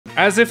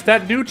As if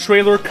that new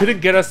trailer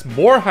couldn't get us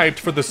more hyped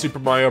for the Super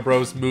Mario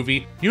Bros.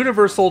 Movie,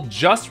 Universal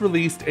just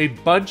released a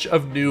bunch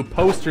of new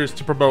posters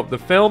to promote the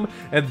film,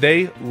 and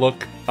they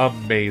look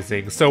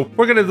amazing. So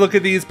we're going to look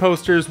at these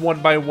posters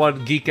one by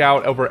one, geek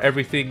out over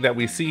everything that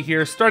we see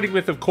here, starting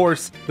with, of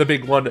course, the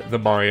big one, the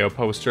Mario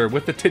poster,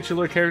 with the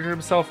titular character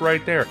himself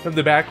right there. From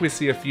the back, we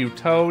see a few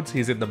toads.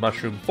 He's in the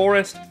mushroom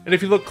forest, and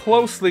if you look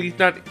closely,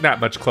 not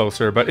much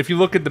closer, but if you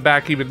look at the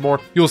back even more,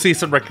 you'll see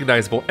some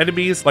recognizable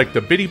enemies, like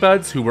the Bitty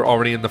Buds, who were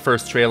already in the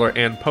first trailer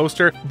and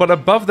poster, but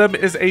above them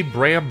is a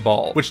Bram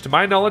Ball, which to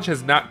my knowledge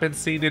has not been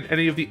seen in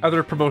any of the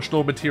other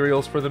promotional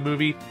materials for the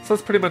movie. So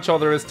that's pretty much all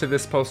there is to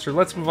this poster.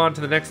 Let's move on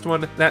to the next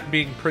one, that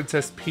being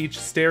Princess Peach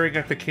staring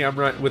at the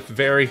camera with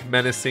very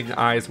menacing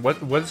eyes.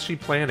 What is she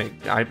planning?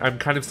 I'm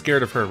kind of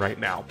scared of her right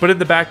now. But in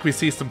the back, we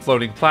see some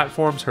floating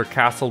platforms, her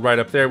castle right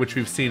up there, which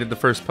we've seen in the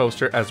first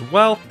poster as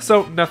well.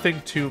 So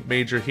nothing too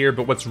major here,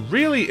 but what's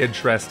really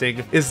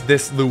interesting is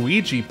this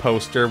Luigi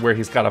poster where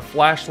he's got a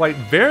flashlight,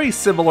 very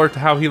similar to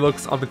how he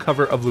looks on the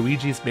cover of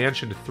Luigi's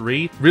Mansion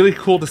 3. Really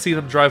cool to see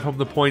them drive home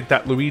the point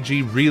that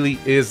Luigi really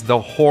is the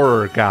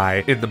horror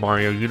guy in the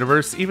Mario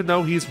universe, even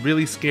though he's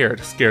really scared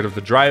of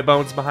the dry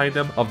bones behind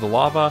him, of the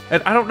lava.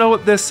 And I don't know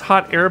what this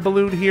hot air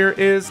balloon here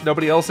is.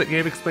 Nobody else at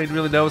GameXplain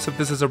really knows if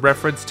this is a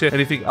reference to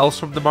anything else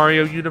from the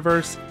Mario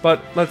universe,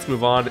 but let's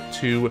move on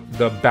to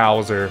the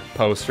Bowser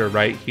poster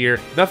right here.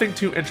 Nothing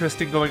too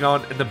interesting going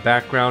on in the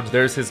background.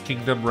 There's his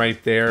kingdom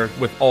right there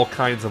with all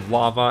kinds of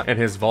lava and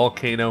his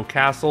volcano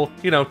castle.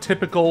 You know,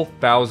 typical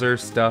Bowser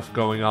stuff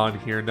going on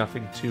here,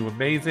 nothing too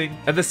amazing.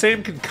 And the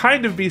same can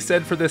kind of be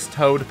said for this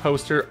Toad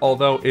poster,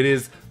 although it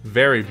is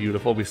very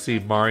beautiful. We see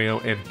Mario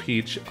and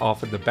Peach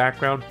off in the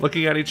background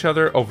looking at each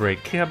other over a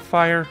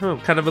campfire.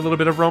 Kind of a little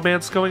bit of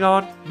romance going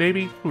on,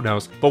 maybe? Who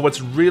knows? But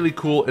what's really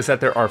cool is that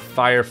there are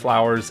fire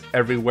flowers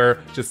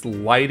everywhere, just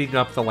lighting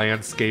up the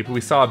landscape. We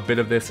saw a bit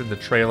of this in the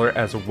trailer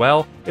as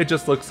well. It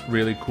just looks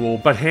really cool.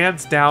 But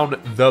hands down,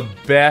 the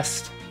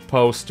best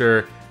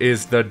poster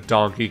is the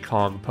Donkey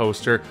Kong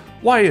poster.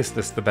 Why is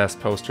this the best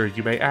poster,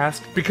 you may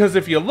ask? Because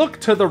if you look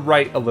to the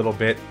right a little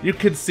bit, you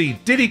can see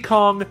Diddy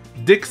Kong,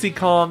 Dixie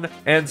Kong,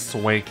 and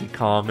Swanky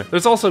Kong.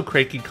 There's also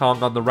Cranky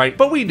Kong on the right,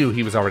 but we knew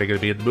he was already going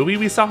to be in the movie.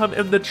 We saw him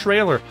in the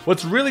trailer.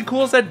 What's really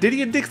cool is that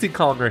Diddy and Dixie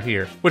Kong are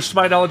here, which to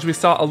my knowledge we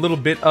saw a little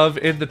bit of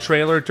in the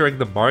trailer during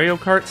the Mario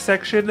Kart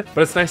section,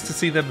 but it's nice to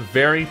see them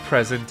very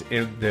present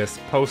in this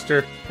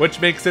poster, which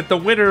makes it the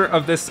winner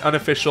of this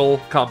unofficial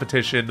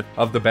competition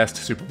of the best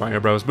Super Mario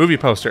Bros. Movie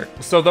poster.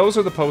 So those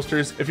are the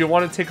posters. If you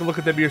want to take a look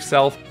at them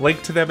yourself,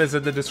 link to them is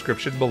in the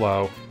description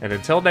below. And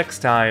until next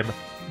time,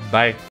 bye.